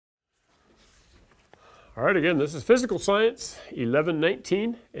All right, again, this is Physical Science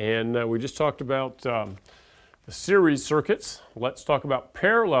 1119, and we just talked about the series circuits. Let's talk about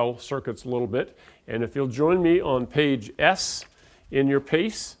parallel circuits a little bit. And if you'll join me on page S in your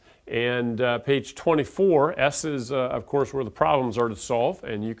PACE, and page 24, S is, of course, where the problems are to solve,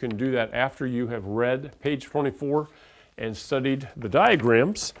 and you can do that after you have read page 24 and studied the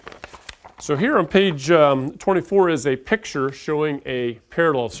diagrams. So here on page 24 is a picture showing a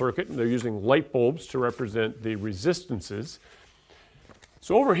parallel circuit, and they're using light bulbs to represent the resistances.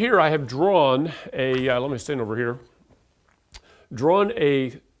 So over here I have drawn a, let me stand over here, drawn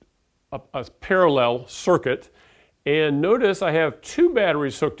a parallel circuit, and notice I have two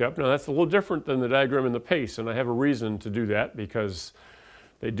batteries hooked up. Now that's a little different than the diagram in the PACE, and I have a reason to do that because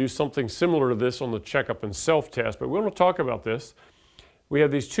they do something similar to this on the checkup and self-test, but we want to talk about this. We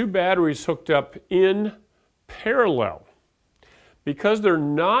have these two batteries hooked up in parallel. Because they're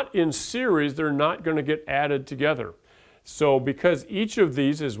not in series, they're not going to get added together. So because each of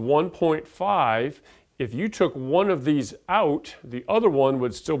these is 1.5, if you took one of these out, the other one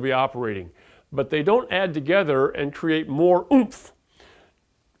would still be operating. But they don't add together and create more oomph.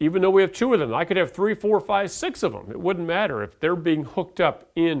 Even though we have two of them, I could have 3, 4, 5, 6 of them. It wouldn't matter. If they're being hooked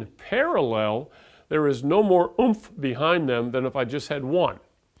up in parallel, there is no more oomph behind them than if I just had one.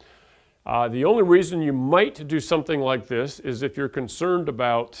 The only reason you might do something like this is if you're concerned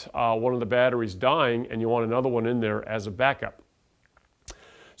about one of the batteries dying and you want another one in there as a backup.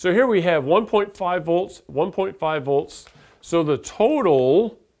 So here we have 1.5 volts, 1.5 volts. So the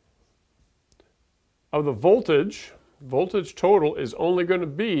total of the voltage total is only going to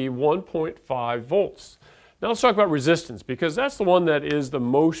be 1.5 volts. Now let's talk about resistance, because that's the one that is the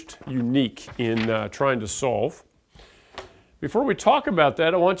most unique in trying to solve. Before we talk about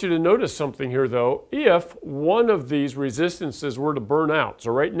that, I want you to notice something here though. If one of these resistances were to burn out,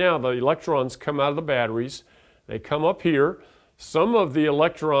 so right now the electrons come out of the batteries, they come up here, some of the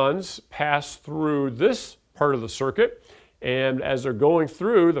electrons pass through this part of the circuit, and as they're going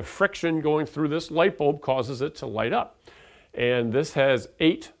through, the friction going through this light bulb causes it to light up. And this has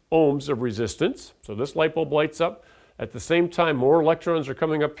 8 ohms of resistance. So this light bulb lights up. At the same time, more electrons are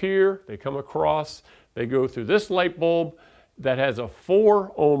coming up here. They come across. They go through this light bulb that has a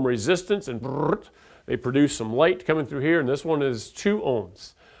 4 ohm resistance, and they produce some light coming through here, and this one is 2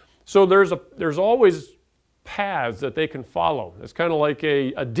 ohms. So there's always paths that they can follow. It's kind of like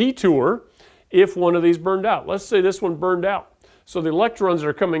a detour if one of these burned out. Let's say this one burned out. So the electrons that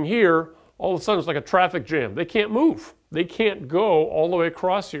are coming here, all of a sudden it's like a traffic jam. They can't move. They can't go all the way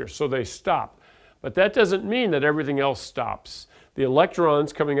across here, so they stop. But that doesn't mean that everything else stops. The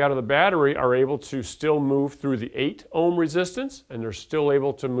electrons coming out of the battery are able to still move through the 8 ohm resistance, and they're still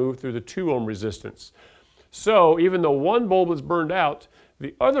able to move through the 2 ohm resistance. So even though one bulb is burned out,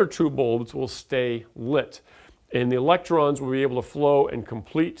 the other 2 bulbs will stay lit, and the electrons will be able to flow and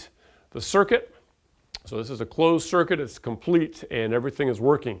complete the circuit. So this is a closed circuit, it's complete, and everything is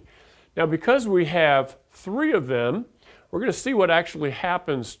working. Now because we have 3 of them, we're going to see what actually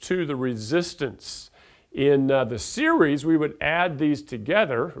happens to the resistance. In the series, we would add these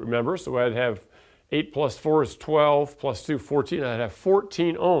together, remember, so I'd have 8 plus 4 is 12, plus 2, 14, I'd have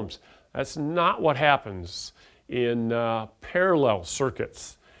 14 ohms. That's not what happens in parallel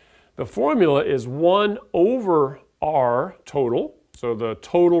circuits. The formula is 1 over R total, so the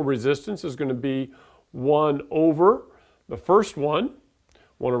total resistance is going to be 1 over the first one,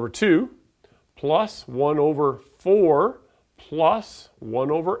 1 over 2, plus 1 over 4, plus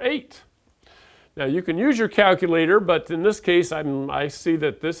 1 over 8. Now you can use your calculator, but in this case I see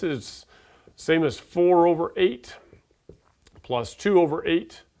that this is same as 4 over 8, plus 2 over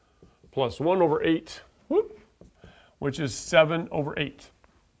 8, plus 1 over 8, which is 7 over 8.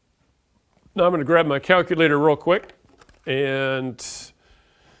 Now I'm going to grab my calculator real quick and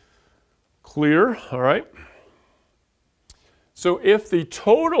clear, all right. So if the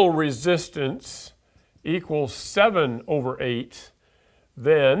total resistance equals 7 over 8,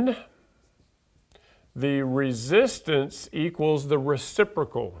 then the resistance equals the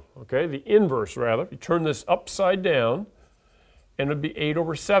reciprocal, okay, the inverse rather. You turn this upside down and it would be 8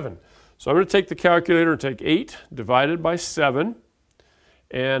 over 7. So I'm going to take the calculator and take 8 divided by 7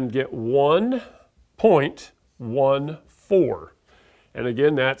 and get 1.14. And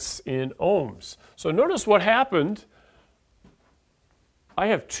again, that's in ohms. So notice what happened. I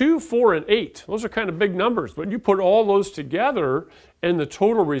have 2, 4, and 8. Those are kind of big numbers, but you put all those together and the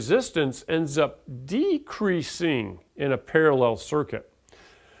total resistance ends up decreasing in a parallel circuit.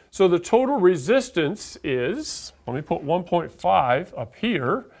 So the total resistance is, let me put 1.5 up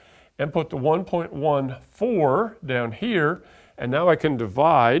here and put the 1.14 down here, and now I can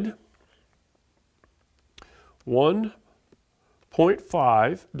divide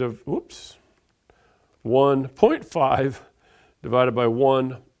 1.5 divided by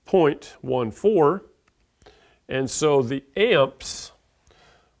 1.14, and so the amps,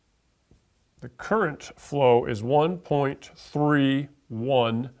 the current flow is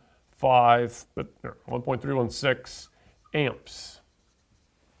 1.316 amps.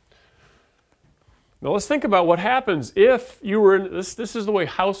 Now let's think about what happens if you were in this. This is the way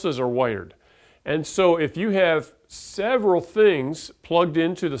houses are wired. And so if you have several things plugged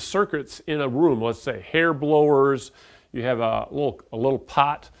into the circuits in a room, let's say hair blowers, you have a little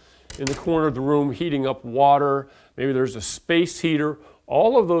pot in the corner of the room heating up water, maybe there's a space heater,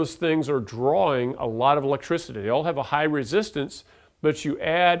 all of those things are drawing a lot of electricity. They all have a high resistance, but you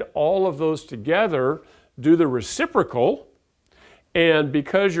add all of those together, do the reciprocal, and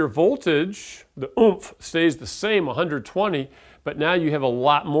because your voltage, the oomph, stays the same, 120, but now you have a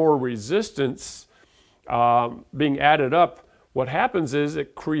lot more resistance being added up, what happens is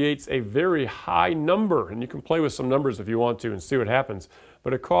it creates a very high number, and you can play with some numbers if you want to and see what happens,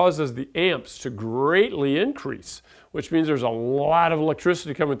 but it causes the amps to greatly increase, which means there's a lot of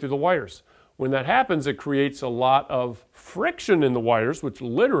electricity coming through the wires. When that happens, it creates a lot of friction in the wires, which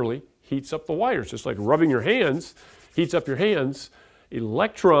literally heats up the wires, just like rubbing your hands heats up your hands.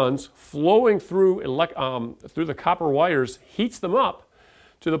 Electrons flowing through the copper wires heats them up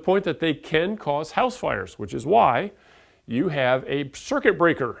to the point that they can cause house fires, which is why you have a circuit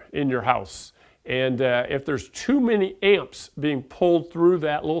breaker in your house. And if there's too many amps being pulled through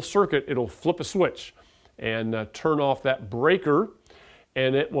that little circuit, it'll flip a switch and turn off that breaker.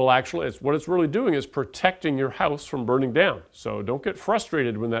 And it will actually, what it's really doing is protecting your house from burning down. So don't get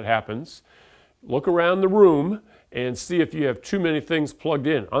frustrated when that happens. Look around the room and see if you have too many things plugged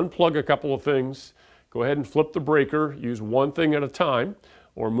in. Unplug a couple of things, go ahead and flip the breaker, use one thing at a time,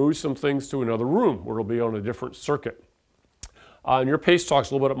 or move some things to another room where it'll be on a different circuit. And your PACE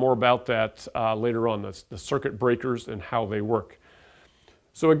talks a little bit more about that later on, the circuit breakers and how they work.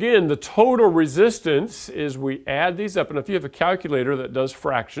 So again, the total resistance is we add these up, and if you have a calculator that does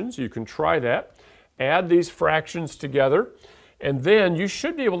fractions, you can try that. Add these fractions together, and then you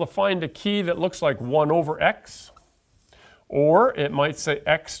should be able to find a key that looks like 1 over x, or it might say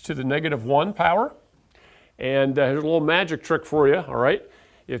x to the -1 power. And here's a little magic trick for you, all right?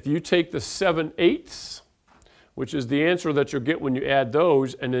 If you take the 7/8, which is the answer that you'll get when you add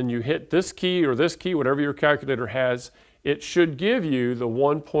those, and then you hit this key or this key, whatever your calculator has, it should give you the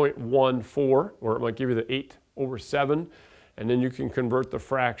 1.14, or it might give you the 8 over 7, and then you can convert the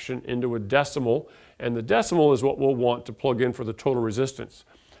fraction into a decimal, and the decimal is what we'll want to plug in for the total resistance.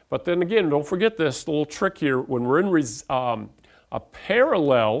 But then again, don't forget this little trick here. When we're in a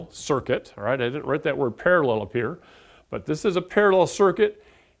parallel circuit, all right, I didn't write that word parallel up here, but this is a parallel circuit.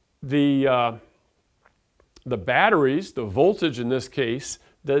 The batteries, the voltage in this case,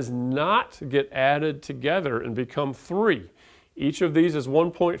 does not get added together and become 3. Each of these is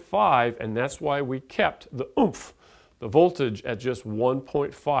 1.5, and that's why we kept the oomph, the voltage, at just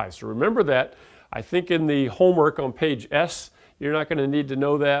 1.5. So remember that. I think in the homework on page S, you're not going to need to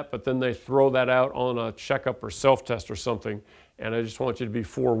know that, but then they throw that out on a checkup or self-test or something, and I just want you to be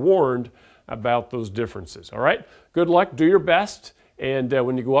forewarned about those differences. All right? Good luck. Do your best. And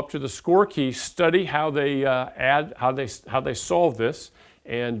when you go up to the score key, study how they how they solve this.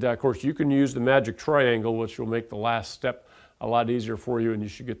 And of course, you can use the magic triangle, which will make the last step a lot easier for you, and you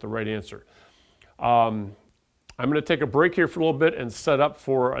should get the right answer. I'm going to take a break here for a little bit and set up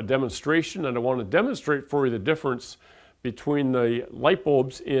for a demonstration. And I want to demonstrate for you the difference between the light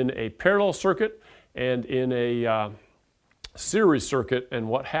bulbs in a parallel circuit and in a series circuit, and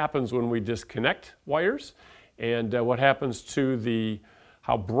what happens when we disconnect wires, and what happens to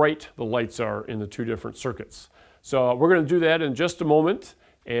how bright the lights are in the two different circuits. So we're going to do that in just a moment,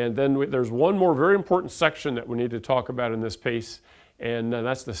 and then there's one more very important section that we need to talk about in this PACE, and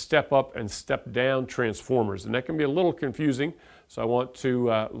that's the step up and step down transformers, and that can be a little confusing, so I want to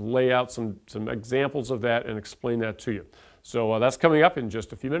lay out some examples of that and explain that to you. So that's coming up in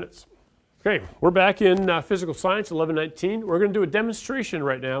just a few minutes. Okay, we're back in Physical Science 1119. We're going to do a demonstration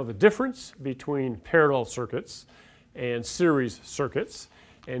right now of the difference between parallel circuits and series circuits.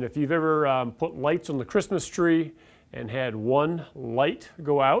 And if you've ever put lights on the Christmas tree and had one light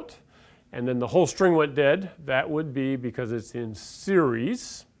go out and then the whole string went dead, that would be because it's in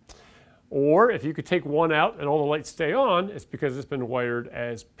series. Or if you could take one out and all the lights stay on, it's because it's been wired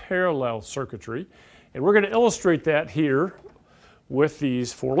as parallel circuitry. And we're going to illustrate that here with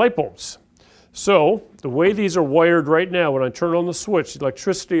these 4 light bulbs. So the way these are wired right now, when I turn on the switch, the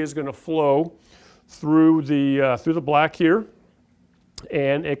electricity is going to flow through the black here,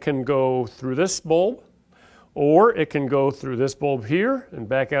 and it can go through this bulb, Or it can go through this bulb here and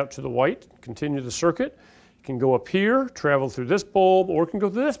back out to the white, continue the circuit. It can go up here, travel through this bulb, or it can go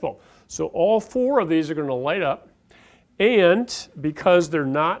through this bulb. So all 4 of these are going to light up. And because they're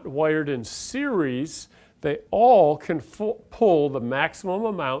not wired in series, they all can pull the maximum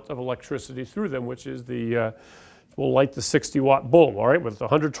amount of electricity through them, which is the, we'll light the 60-watt bulb, all right, with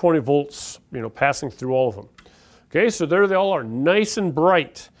 120 volts, passing through all of them. Okay, so there they all are, nice and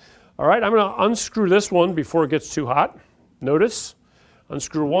bright. All right, I'm going to unscrew this one before it gets too hot. Notice,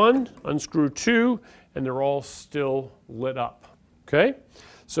 unscrew 1, unscrew 2, and they're all still lit up. Okay,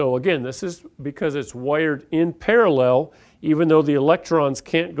 so again, this is because it's wired in parallel. Even though the electrons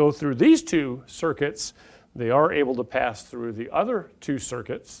can't go through these 2 circuits, they are able to pass through the other 2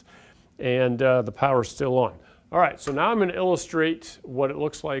 circuits, and the power's still on. All right, so now I'm going to illustrate what it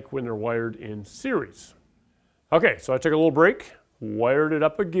looks like when they're wired in series. Okay, so I took a little break, wired it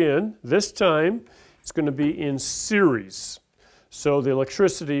up again. This time, it's going to be in series. So the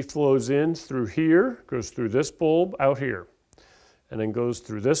electricity flows in through here, goes through this bulb out here, and then goes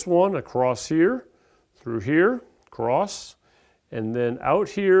through this one, across here, through here, across, and then out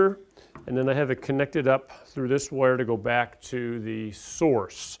here, and then I have it connected up through this wire to go back to the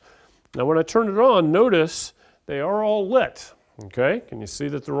source. Now when I turn it on, notice they are all lit. Okay, can you see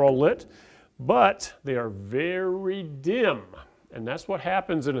that they're all lit? But they are very dim. And that's what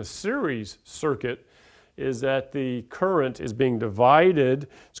happens in a series circuit, is that the current is being divided.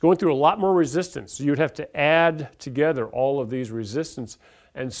 It's going through a lot more resistance. So you'd have to add together all of these resistance.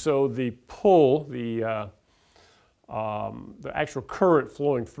 And so the pull, the actual current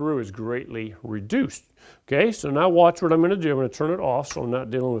flowing through is greatly reduced. Okay, so now watch what I'm going to do. I'm going to turn it off so I'm not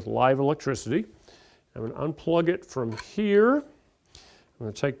dealing with live electricity. I'm going to unplug it from here. I'm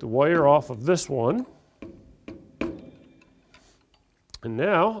going to take the wire off of this one. And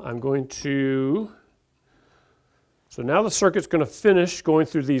now I'm going to, so now the circuit's going to finish going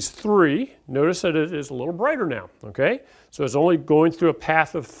through these 3. Notice that it is a little brighter now, okay? So it's only going through a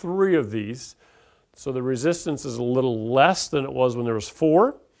path of 3 of these. So the resistance is a little less than it was when there was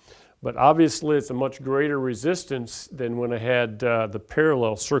 4, but obviously it's a much greater resistance than when I had the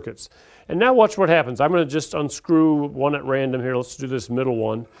parallel circuits. And now watch what happens. I'm going to just unscrew one at random here. Let's do this middle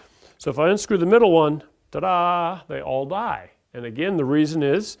one. So if I unscrew the middle one, ta-da, they all die. And again, the reason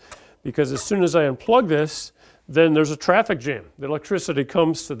is because as soon as I unplug this, then there's a traffic jam. The electricity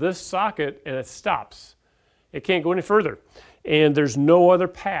comes to this socket and it stops. It can't go any further. And there's no other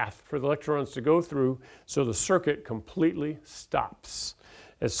path for the electrons to go through, so the circuit completely stops.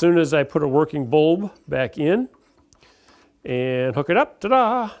 As soon as I put a working bulb back in and hook it up,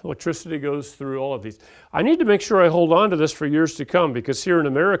 ta-da, electricity goes through all of these. I need to make sure I hold on to this for years to come, because here in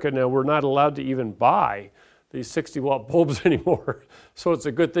America now we're not allowed to even buy these 60-watt bulbs anymore. So it's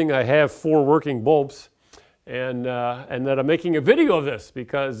a good thing I have 4 working bulbs, and that I'm making a video of this,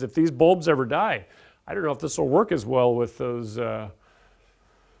 because if these bulbs ever die, I don't know if this will work as well with those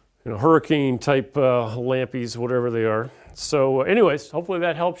hurricane type lampies, whatever they are. So anyways, hopefully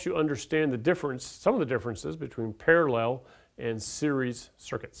that helps you understand the difference, some of the differences between parallel and series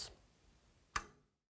circuits.